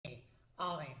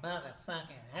All they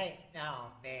motherfucking hate on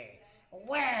me.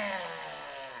 Wah!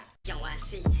 Yo, I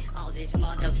see all these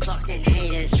motherfucking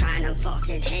haters trying to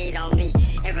fucking hate on me.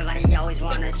 Everybody always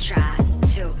wanna try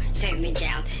to take me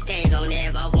down. They don't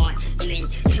ever want me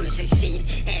to succeed.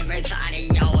 Everybody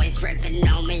always ripping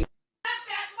on me. Shut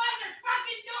that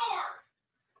motherfucking door!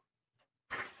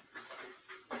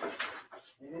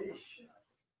 It is shut.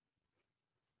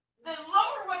 Then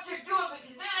lower what you're doing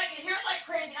because man, I can hear it like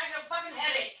crazy and I got a fucking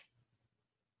headache.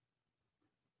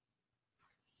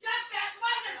 Shut that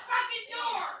motherfucking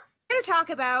door! We're going to talk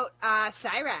about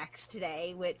Cyraxx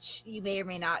today, which you may or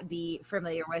may not be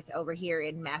familiar with over here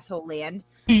in Masshole Land.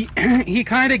 He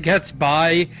kind of gets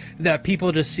by that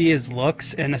people just see his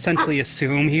looks and essentially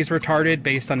assume he's retarded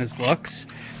based on his looks.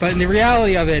 But in the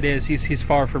reality of it is he's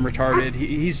far from retarded.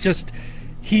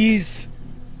 He's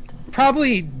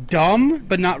probably dumb,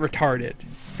 but not retarded,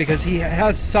 because he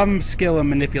has some skill in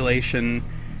manipulation,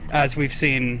 as we've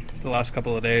seen the last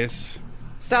couple of days.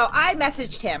 So I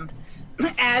messaged him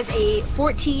as a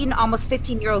 14, almost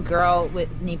 15-year-old girl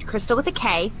named Crystal with a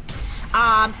K.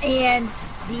 And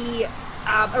the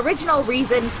original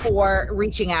reason for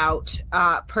reaching out,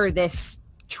 per this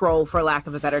troll, for lack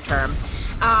of a better term,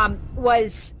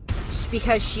 was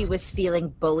because she was feeling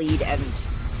bullied and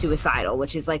suicidal,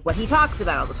 which is like what he talks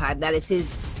about all the time. That is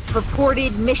his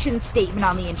purported mission statement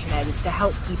on the internet, is to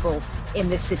help people in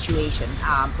this situation,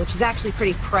 which is actually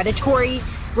pretty predatory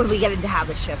when we get into how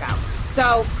this shook out.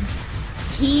 So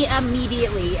he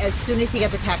immediately, as soon as he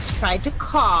got the text, tried to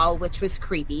call, which was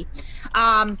creepy.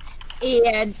 And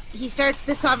he starts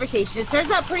this conversation. It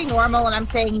starts out pretty normal, and I'm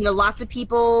saying, you know, lots of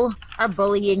people are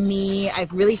bullying me. I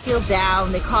really feel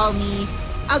down. They call me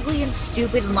ugly and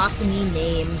stupid and lots of mean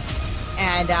names.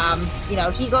 And, you know,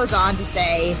 he goes on to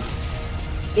say,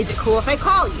 is it cool if I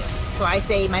call you? So I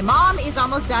say, my mom is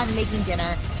almost done making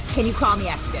dinner. Can you call me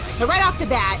after dinner? So right off the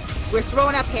bat, we're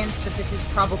throwing up hints that this is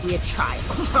probably a child,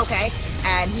 okay?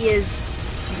 And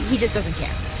he just doesn't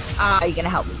care. Are you going to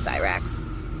help me,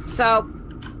 Cyraxx? So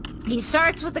he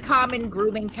starts with the common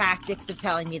grooming tactics of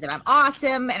telling me that I'm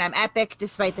awesome and I'm epic,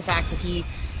 despite the fact that he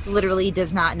literally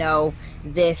does not know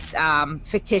this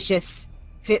fictitious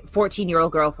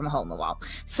 14-year-old girl from a hole in the wall.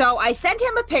 So I sent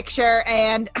him a picture,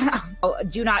 and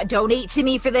do not donate to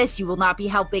me for this. You will not be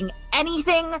helping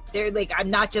anything. They're like, I'm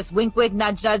not just wink wink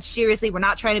nudge nudge. Seriously, we're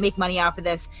not trying to make money off of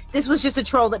this. This was just a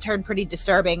troll that turned pretty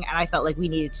disturbing, and I felt like we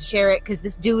needed to share it because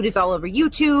this dude is all over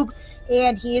YouTube,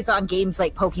 and he is on games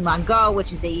like Pokemon Go,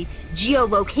 which is a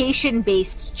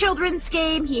geolocation-based children's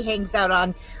game. He hangs out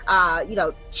on, you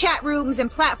know, chat rooms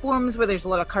and platforms where there's a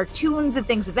lot of cartoons and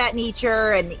things of that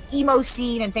nature, and emo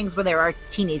scene and things where there are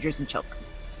teenagers and children.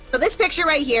 So this picture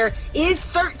right here is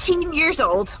 13 years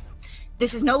old.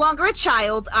 This is no longer a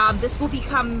child. This will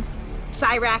become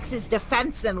Cyraxx's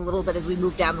defense in a little bit as we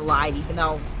move down the line, even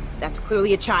though that's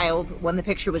clearly a child when the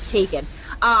picture was taken.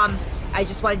 I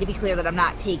just wanted to be clear that I'm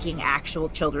not taking actual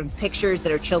children's pictures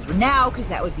that are children now, because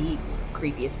that would be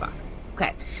creepy as fuck.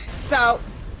 Okay, so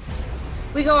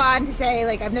we go on to say,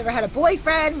 like, I've never had a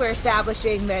boyfriend. We're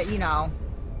establishing that, you know,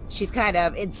 she's kind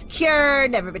of insecure,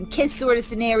 never been kissed sort of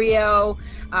scenario.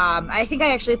 I think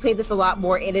I actually played this a lot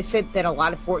more innocent than a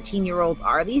lot of 14-year-olds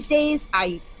are these days.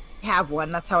 I have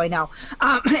one, that's how I know.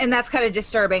 And that's kind of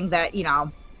disturbing that, you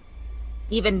know,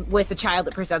 even with a child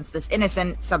that presents this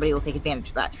innocent, somebody will take advantage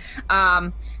of that.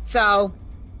 So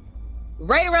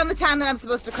right around the time that I'm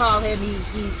supposed to call him,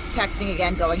 he's texting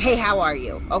again going, hey, how are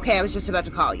you? Okay, I was just about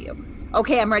to call you.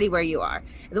 Okay, I'm ready where you are.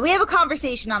 And then we have a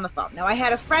conversation on the phone. Now, I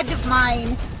had a friend of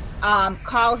mine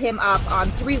call him up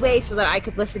on three-way so that I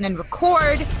could listen and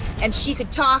record, and she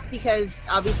could talk, because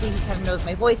obviously he kind of knows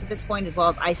my voice at this point, as well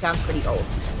as I sound pretty old.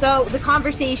 So the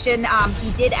conversation,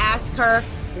 he did ask her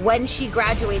when she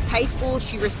graduates high school.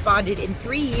 She responded, in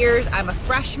 3 years, I'm a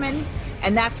freshman.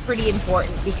 And that's pretty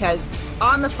important, because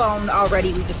on the phone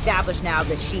already we've established now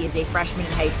that she is a freshman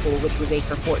in high school, which would make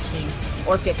her 14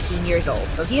 or 15 years old.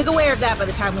 So he is aware of that by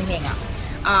the time we hang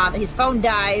up. His phone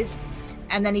dies,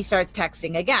 and then he starts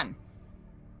texting again.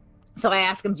 So I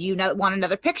ask him, do you want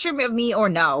another picture of me or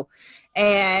no?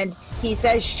 And he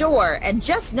says, sure. And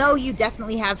just know you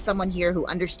definitely have someone here who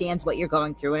understands what you're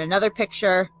going through. And another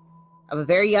picture of a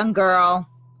very young girl.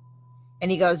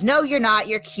 And he goes, no, you're not.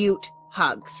 You're cute.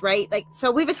 Hugs, right? Like,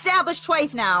 so we've established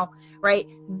twice now, right?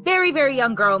 Very, very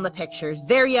young girl in the pictures.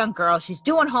 Very young girl. She's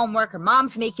doing homework. Her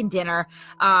mom's making dinner.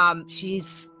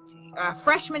 She's a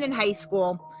freshman in high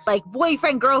school. Like,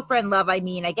 boyfriend, girlfriend love, I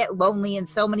mean. I get lonely and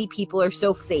so many people are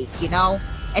so fake, you know?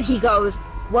 And he goes,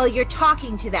 well, you're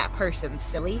talking to that person,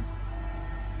 silly.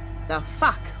 The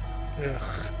fuck? Ugh.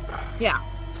 Yeah.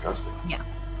 Disgusting. Yeah.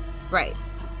 Right.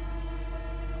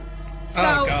 So,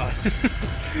 oh God.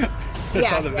 I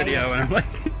saw the yeah, video and I'm like,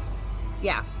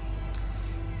 yeah.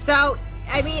 So,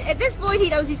 I mean, at this point, he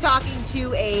knows he's talking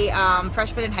to a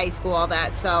freshman in high school, all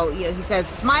that. So, you know, he says,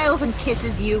 smiles and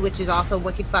kisses you, which is also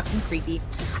wicked fucking creepy.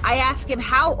 I ask him,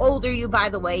 how old are you, by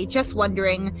the way? Just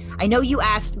wondering. I know you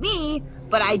asked me,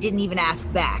 but I didn't even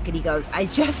ask back. And he goes, I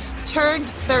just turned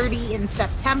 30 in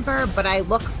September, but I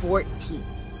look 14.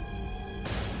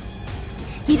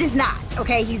 He does not,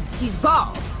 okay? He's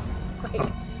bald. Like,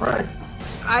 Right.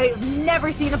 I've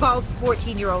never seen a bald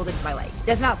 14-year-old in my life. He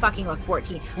does not fucking look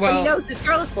 14. Well, he knows this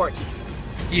girl is 14.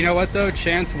 you know what though?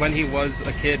 Chance, when he was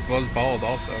a kid, was bald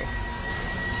also.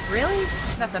 Really?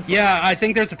 That's unfortunate. Yeah, I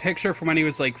think there's a picture from when he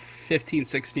was like 15,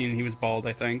 16, he was bald,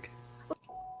 I think.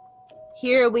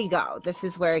 Here we go. This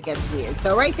is where it gets weird.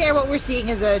 So right there, what we're seeing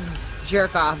is a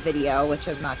jerk-off video, which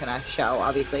I'm not going to show,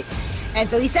 obviously. And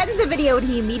so he sends the video, and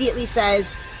he immediately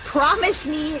says, promise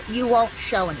me you won't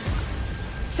show anyone.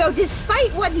 So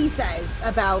despite what he says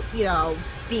about, you know,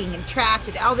 being entrapped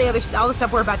and all the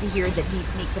stuff we're about to hear that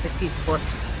he makes up excuses for,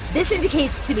 this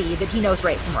indicates to me that he knows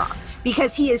right from wrong.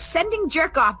 Because he is sending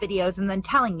jerk-off videos and then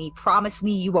telling me, promise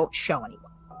me you won't show anyone.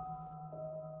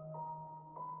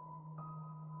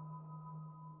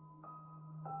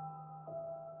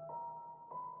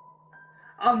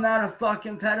 I'm not a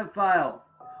fucking pedophile.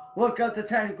 Look up the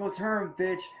technical term,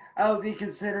 bitch. I would be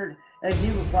considered a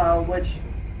hemophile, which,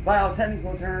 by all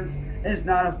technical terms, is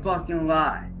not a fucking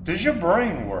lie. Does your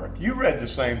brain work? You read the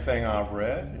same thing I've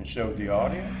read and showed the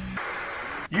audience.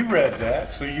 You read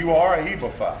that, so you are a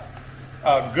hemophile.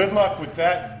 Good luck with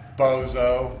that,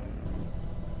 bozo.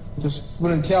 This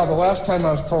would entail the last time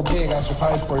I was told, hey, I got a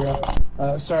surprise for you.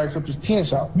 Cyraxx ripped his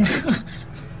penis out. So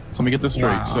let me get this straight.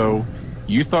 Wow. So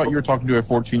you thought you were talking to a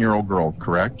 14-year-old girl,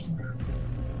 correct?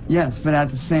 Yes, but at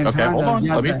the same Okay, time... hold on.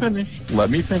 though, Let me finish. Let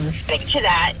me finish. To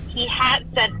that, he has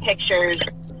sent pictures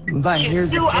But to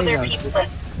here's the two thing, other though. people.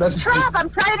 That's Trump, I'm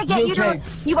trying to get you to. Okay.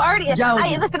 You've already.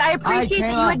 Joey, Listen, I appreciate that you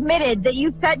cannot- admitted that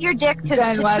you sent your dick to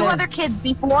Jen, two why don't- other kids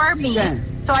before me.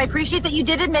 Jen. So I appreciate that you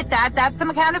did admit that. That's some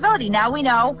accountability. Now we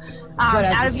know, But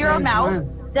at out the of your own same mouth,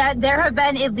 time- that there have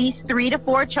been at least 3 to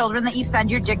 4 children that you've sent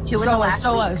your dick to in the last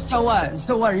week. So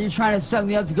what? Are you trying to set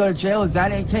me up to go to jail? Is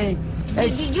that okay? Do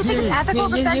you think it's ethical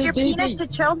to send your penis to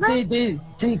children?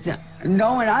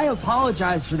 No, and I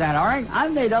apologize for that, all right? I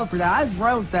made up for that. I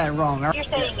wrote that wrong. What you're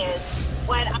saying is,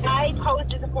 when I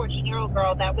posed as a 14-year-old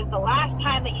girl, that was the last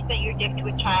time that you sent your dick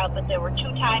to a child, but there were 2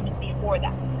 times before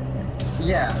that.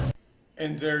 Yeah.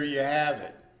 And there you have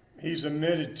it. He's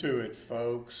admitted to it,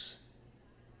 folks.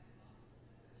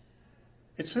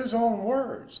 It's his own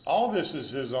words. All this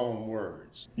is his own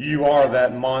words. You are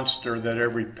that monster that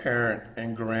every parent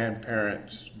and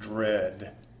grandparent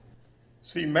dread.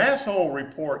 See, Masshole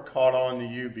Report caught on to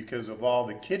you because of all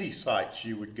the kiddie sites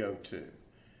you would go to.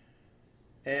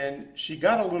 And she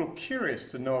got a little curious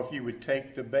to know if you would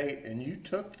take the bait, and you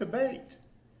took the bait.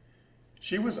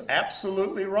 She was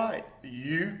absolutely right.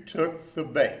 You took the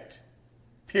bait.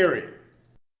 Period.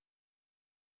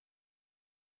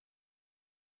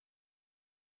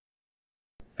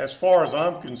 As far as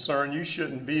I'm concerned, you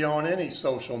shouldn't be on any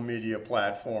social media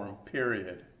platform,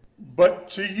 period. But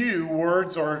to you,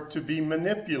 words are to be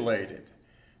manipulated.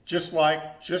 Just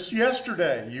like just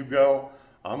yesterday, you go,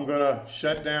 I'm going to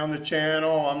shut down the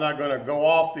channel. I'm not going to go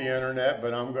off the internet,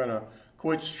 but I'm going to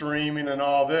quit streaming and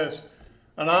all this.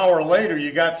 An hour later,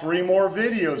 you got 3 more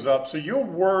videos up. So your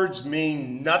words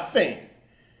mean nothing.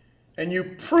 And you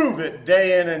prove it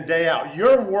day in and day out.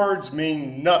 Your words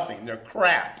mean nothing. They're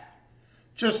crap.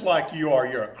 Just like you are.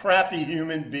 You're a crappy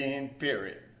human being,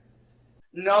 period.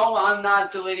 No, I'm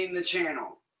not deleting the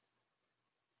channel.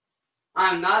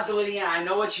 I'm not deleting it. I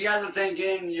know what you guys are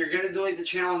thinking. You're going to delete the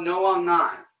channel. No, I'm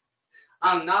not.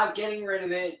 I'm not getting rid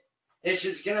of it. It's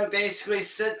just going to basically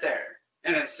sit there,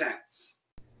 in a sense.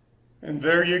 And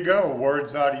there you go.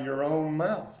 Words out of your own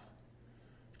mouth.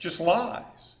 Just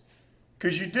lies.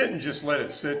 Because you didn't just let it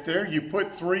sit there. You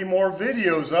put 3 more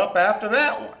videos up after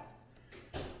that one.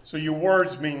 So your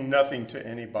words mean nothing to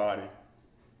anybody.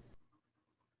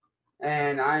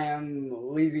 And I am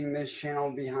leaving this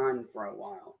channel behind for a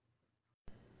while.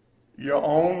 Your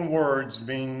own words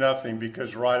mean nothing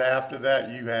because right after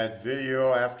that you had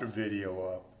video after video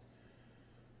up.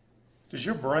 Does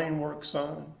your brain work,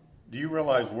 son? Do you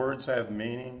realize words have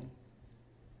meaning?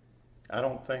 I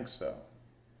don't think so.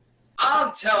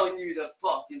 I'm telling you the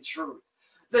fucking truth.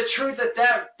 The truth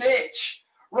that bitch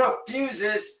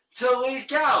refuses to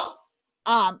leak out.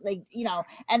 Like, you know,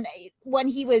 and when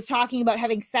he was talking about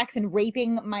having sex and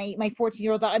raping my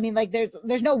 14-year-old daughter, I mean, like,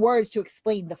 there's no words to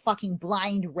explain the fucking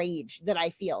blind rage that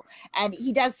I feel. And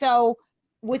he does so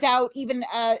without even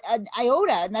an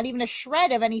iota, not even a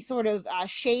shred of any sort of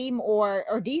shame or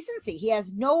decency. He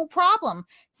has no problem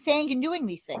saying and doing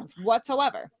these things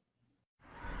whatsoever.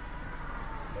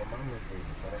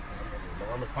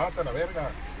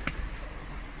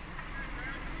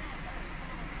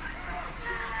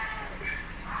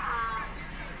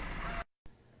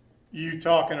 You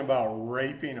talking about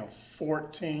raping a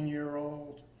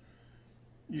 14-year-old?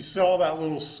 You saw that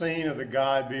little scene of the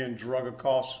guy being drug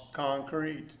across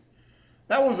concrete?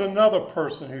 That was another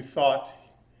person who thought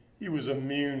he was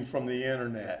immune from the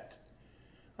internet.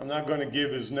 I'm not going to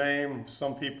give his name.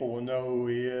 Some people will know who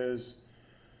he is.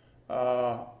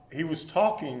 He was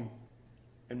talking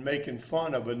and making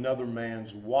fun of another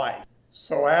man's wife.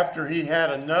 So after he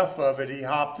had enough of it, he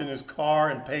hopped in his car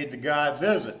and paid the guy a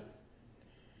visit.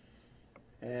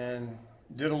 And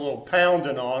did a little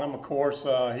pounding on him. Of course,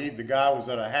 the guy was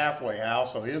at a halfway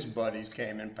house, so his buddies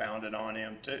came and pounded on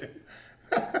him too.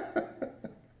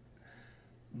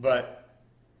 But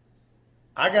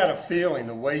I got a feeling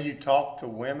the way you talk to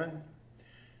women,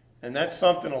 and that's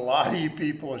something a lot of you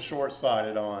people are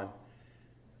short-sighted on.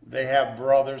 They have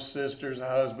brothers, sisters,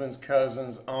 husbands,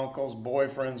 cousins, uncles,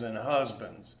 boyfriends, and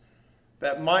husbands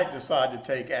that might decide to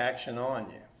take action on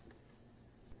you.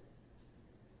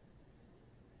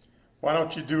 Why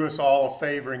don't you do us all a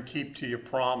favor and keep to your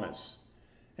promise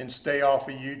and stay off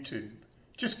of YouTube?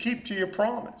 Just keep to your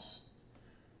promise.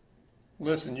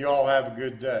 Listen, you all have a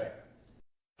good day.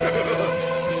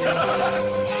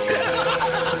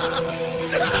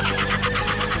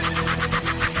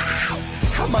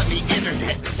 I'm on the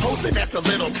internet, posing as a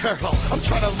little girl. I'm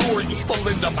trying to lure evil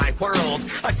into my world.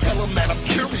 I tell them that I'm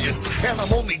curious, and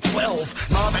I'm only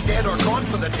 12. Mom and Dad are gone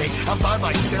for the day, I'm by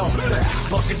myself.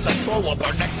 Buckets I throw up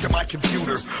are next to my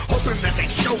computer, hoping that they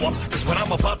show up, cause what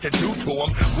I'm about to do to them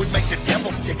would make the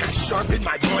devil sick. I sharpen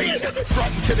my blade,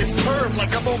 frontin' to this curve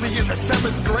like I'm only in the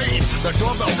 7th grade. The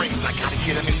doorbell rings, I gotta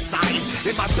get him inside.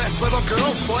 In my best little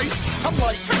girl's voice, I'm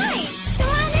like, Hi, come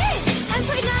on in. I'm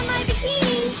putting on my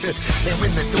bikini. and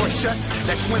when the door shuts,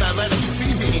 that's when I let him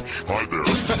see me. Hi there.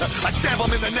 I stab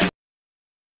him in the neck.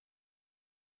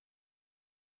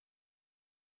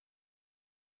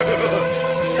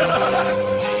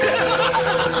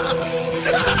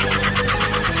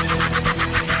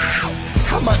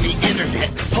 I'm on the internet,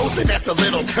 posing as a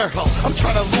little girl. I'm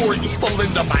trying to lure evil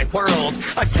into my world.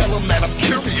 I tell them that I'm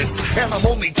curious, and I'm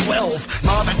only 12.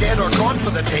 Mom and Dad are gone for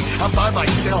the day, I'm by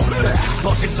myself.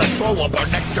 Buckets I throw up are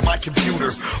next to my computer,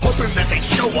 hoping that they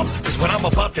show up, cause what I'm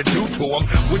about to do to them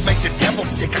would make the devil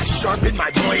sick. I sharpen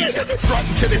my blade,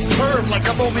 frontin' to this curve like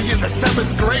I'm only in the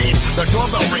 7th grade. The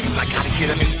doorbell rings, I gotta get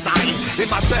him inside. In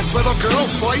my best little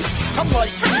girl's voice, I'm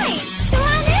like, Hi, come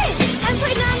on in. I'm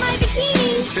putting on my bikini.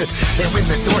 and when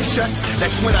the door shuts,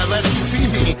 that's when I let him see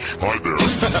me. Hi there.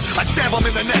 I stab him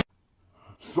in the neck.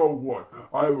 So what?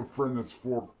 I have a friend that's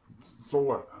 14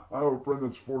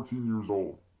 years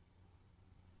old.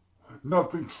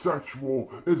 Nothing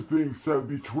sexual is being said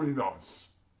between us.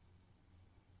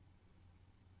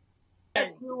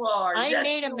 Yes, you are. I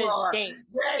made a mistake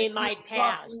in my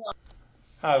past.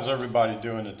 How's everybody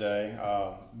doing today?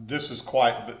 This is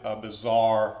quite a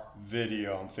bizarre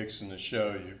video I'm fixing to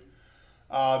show you.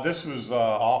 This was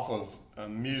off of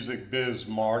Music Biz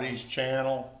Marty's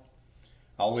channel.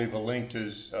 I'll leave a link to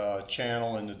his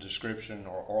channel in the description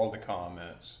or the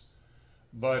comments.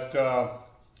 But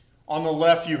on the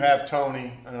left you have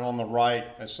Tony, and on the right,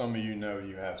 as some of you know,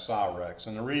 you have Cyraxx.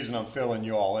 And the reason I'm filling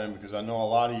you all in, because I know a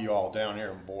lot of you all down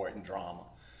here in Boynton Drama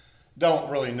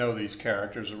don't really know these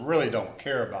characters, or really don't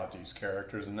care about these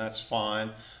characters, and that's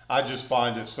fine. I just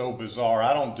find it so bizarre.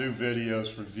 I don't do videos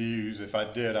for views. If I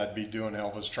did, I'd be doing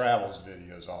Elvis Travels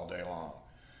videos all day long.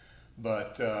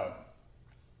 But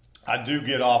I do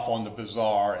get off on the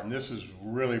bizarre, and this is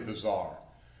really bizarre.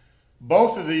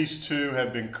 Both of these two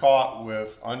have been caught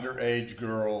with underage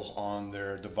girls on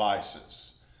their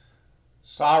devices.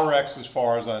 Cyraxx, as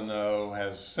far as I know,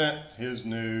 has sent his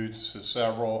nudes to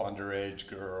several underage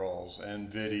girls and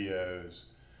videos.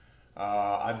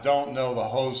 I don't know the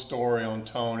whole story on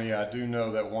Tony. I do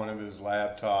know that one of his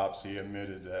laptops he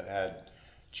admitted that had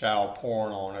child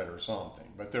porn on it or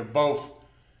something. But they're both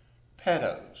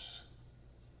pedos,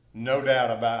 no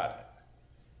doubt about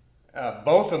it.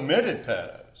 Both admitted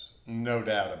pedos, no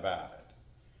doubt about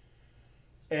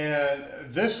it.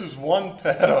 And this is one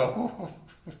pedo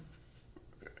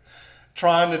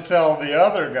trying to tell the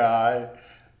other guy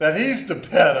that he's the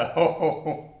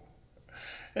pedo.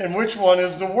 And which one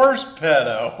is the worst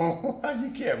pedo? You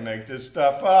can't make this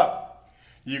stuff up.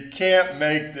 You can't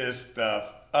make this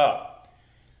stuff up.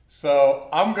 So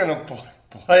I'm going to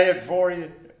play it for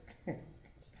you.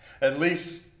 At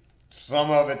least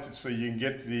some of it so you can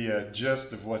get the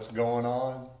gist of what's going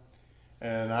on,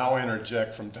 and I'll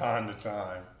interject from time to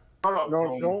time.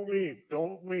 No, don't leave.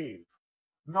 Don't leave.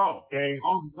 No. Okay.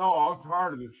 I'm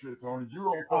tired of this shit, Tony. You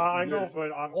don't fucking I know,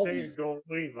 but I'm saying don't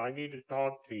leave. I need to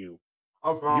talk to you.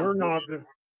 You're not the.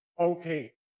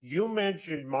 Okay, you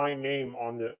mentioned my name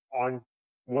on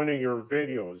one of your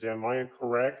videos. Am I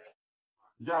correct?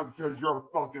 Yeah, because you're a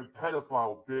fucking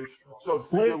pedophile, bitch. So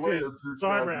see you later,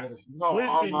 Cyraxx. No,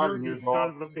 I'm out of here, son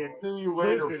of a bitch. See you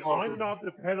later, Listen, fucking. I'm not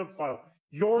the pedophile.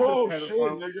 You're Bullshit, the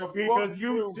pedophile nigga. because Fuck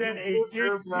you sent a you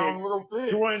dick down, little pic bitch.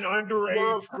 to an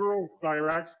underage girl,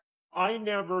 Cyraxx. I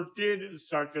never did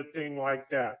such a thing like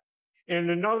that. And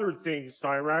another thing,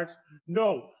 Cyraxx,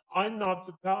 no, I'm not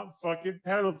the fucking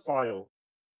pedophile.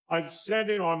 I've said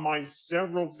it on my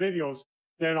several videos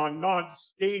that I'm not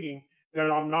stating that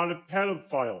I'm not a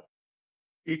pedophile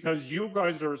because you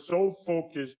guys are so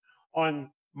focused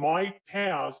on my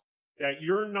past that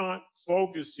you're not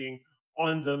focusing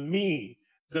on the me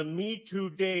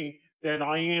today that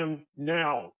I am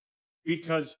now.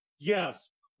 Because yes,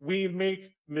 we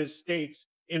make mistakes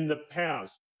in the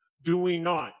past. Do we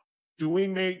not? Do we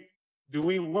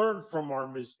learn from our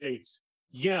mistakes?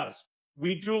 Yes,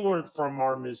 we do learn from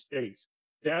our mistakes.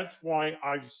 That's why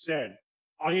I've said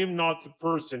I am not the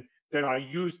person that I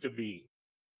used to be.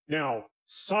 Now,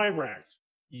 Cyraxx,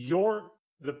 you're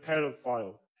the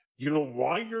pedophile. You know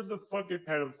why you're the fucking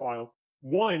pedophile?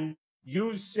 One,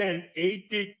 you sent a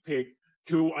dick pic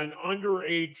to an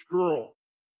underage girl.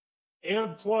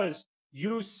 And plus,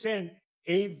 you sent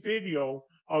a video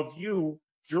of you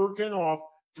jerking off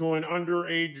to an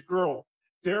underage girl.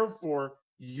 Therefore,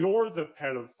 you're the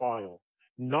pedophile,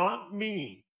 not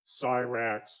me,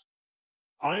 Cyraxx.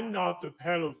 I'm not the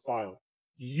pedophile.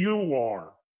 You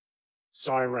are,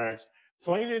 Cyraxx.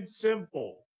 Plain and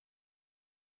simple.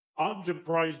 I'm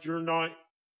surprised you're not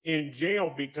in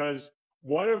jail because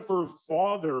what if her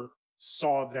father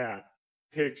saw that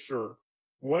picture?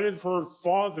 What if her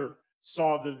father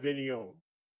saw the video?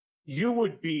 You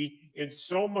would be in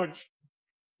so much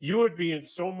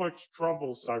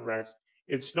trouble, Cyraxx.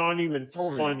 It's not even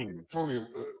funny. Tony,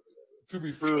 to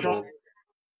be fair though.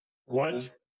 What?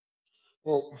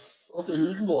 Well, okay, here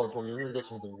you can go on, Tony. I'm gonna get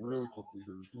something really quickly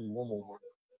here. Just give me one moment.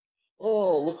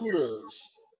 Oh, look who it is.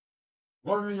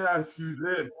 Let me ask you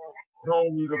this,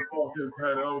 Tony the fucking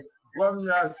pedo. Let me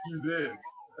ask you this.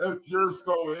 If you're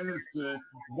so innocent,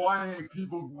 why ain't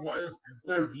people,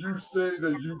 if you say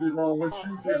that you did wrong, what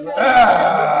you did wrong,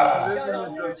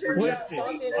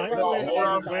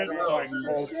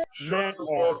 shut the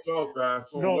fuck up,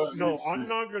 asshole. No, I'm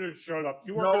not gonna shut up.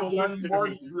 You are gonna listen to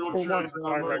me for one,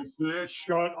 Cyraxx.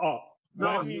 Shut up.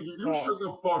 No, Let me you talk. shut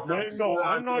the fuck up. No,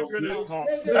 I'm not gonna talk.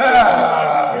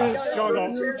 Shut up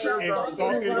and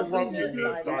stop interrupting me,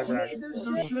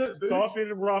 Cyraxx. Stop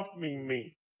interrupting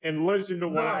me and listen to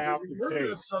what I have to say.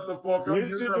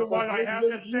 Listen to what I have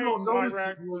to say,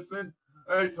 Cyraxx.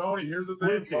 Hey, Tony, here's the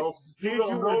thing, bro. Did you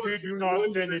or did you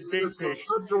not send a dick pic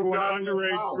to an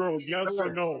underage girl? Yes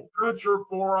or no? Shut your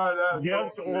four-eyed ass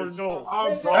Yes or no?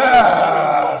 I'm talking.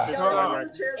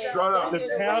 Shut up. The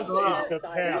past is the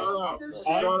past.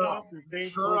 I'm not the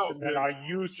same person that I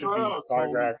used to be,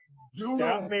 Cyraxx.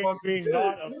 That makes me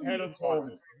not a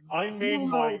pedophile. I made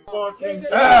my fucking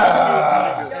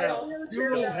past.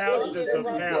 The past is the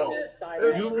past.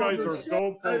 You guys are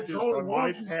so focused on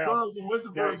my past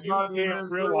that you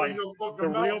can't realize the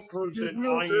real person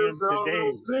I am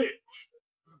today.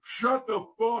 Shut the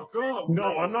fuck up.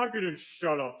 No, I'm not going to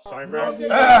shut up, Cyraxx.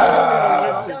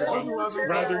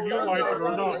 Whether you like it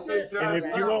or not. And if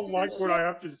you don't like what I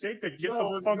have to say, then get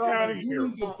the fuck out of here.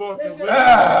 No,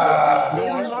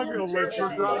 I'm not going to let you.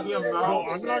 No,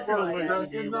 I'm not going to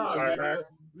let you, Cyraxx.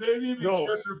 Maybe even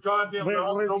shut your goddamn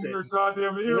mouth, open your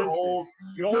goddamn ear holes.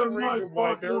 The only reason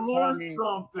why they're calling me a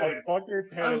fucking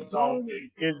pedophile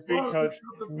is because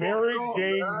Mary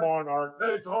Jane Monarch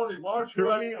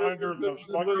threw me under the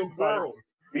fucking bus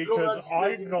because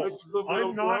I know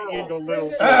I'm not into little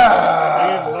girls. I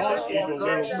am not into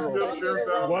little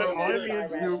girls. What I'm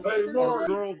into are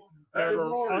girls that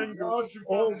are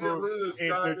over the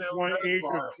age of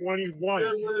 21.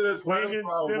 Plain and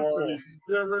simple.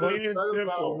 Plain and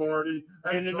simple, Marty.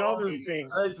 And another thing,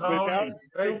 with that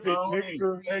stupid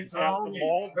picture at the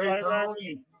mall,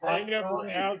 Cyraxx, I never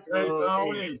asked for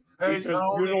her age. Because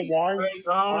you know why?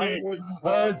 I was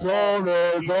on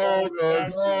my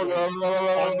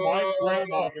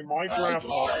grandma and my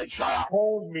grandpa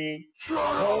told me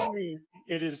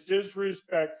it is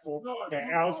disrespectful to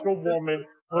ask a woman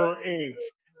her age.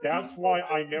 That's why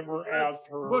I never asked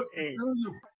her age.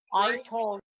 I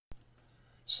told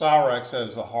Cyraxx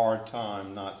has a hard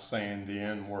time not saying the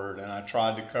N-word, and I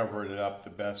tried to cover it up the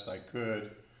best I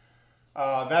could.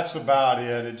 That's about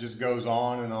it. It just goes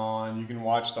on and on. You can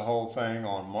watch the whole thing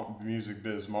on Music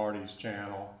Biz Marty's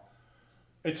channel.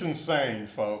 It's insane,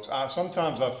 folks.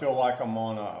 Sometimes I feel like I'm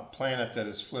on a planet that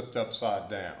is flipped upside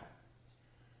down.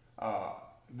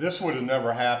 This would have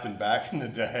never happened back in the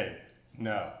day.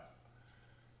 No.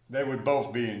 They would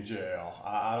both be in jail.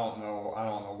 I don't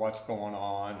know what's going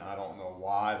on. I don't know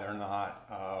why they're not.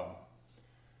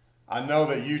 I know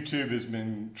that YouTube has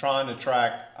been trying to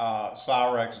track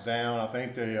Cyraxx down. I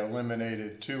think they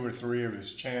eliminated 2 or 3 of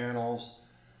his channels.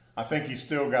 I think he's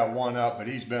still got one up, but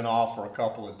he's been off for a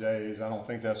couple of days. I don't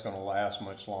think that's going to last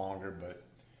much longer. But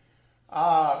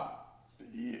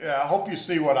yeah, I hope you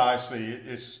see what I see.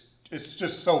 It's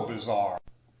just so bizarre.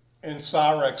 And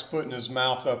Cyraxx putting his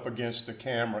mouth up against the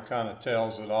camera kind of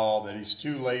tells it all, that he's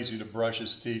too lazy to brush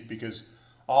his teeth, because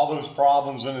all those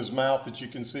problems in his mouth that you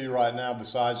can see right now,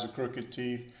 besides the crooked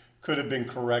teeth, could have been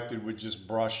corrected with just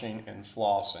brushing and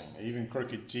flossing. Even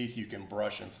crooked teeth you can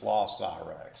brush and floss,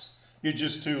 Cyraxx. You're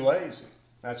just too lazy.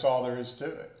 That's all there is to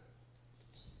it.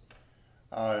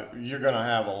 You're going to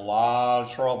have a lot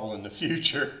of trouble in the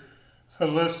future. But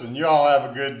listen, you all have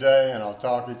a good day, and I'll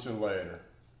talk at you later.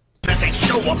 They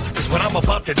show up, cause what I'm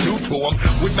about to do to them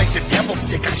would make the devil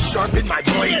sick. I sharpen my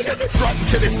blade, strutting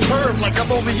to this curve like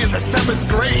I'm only in the 7th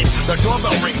grade. The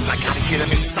doorbell rings, I gotta get him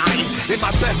inside. In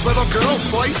my best little girl's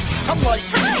voice, I'm like,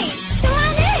 Hi, come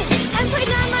on in. I'm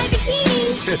putting on my bikini.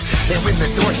 and when the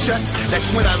door shuts,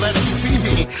 that's when I let him see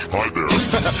me. Hi there.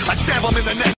 I stab him in the neck.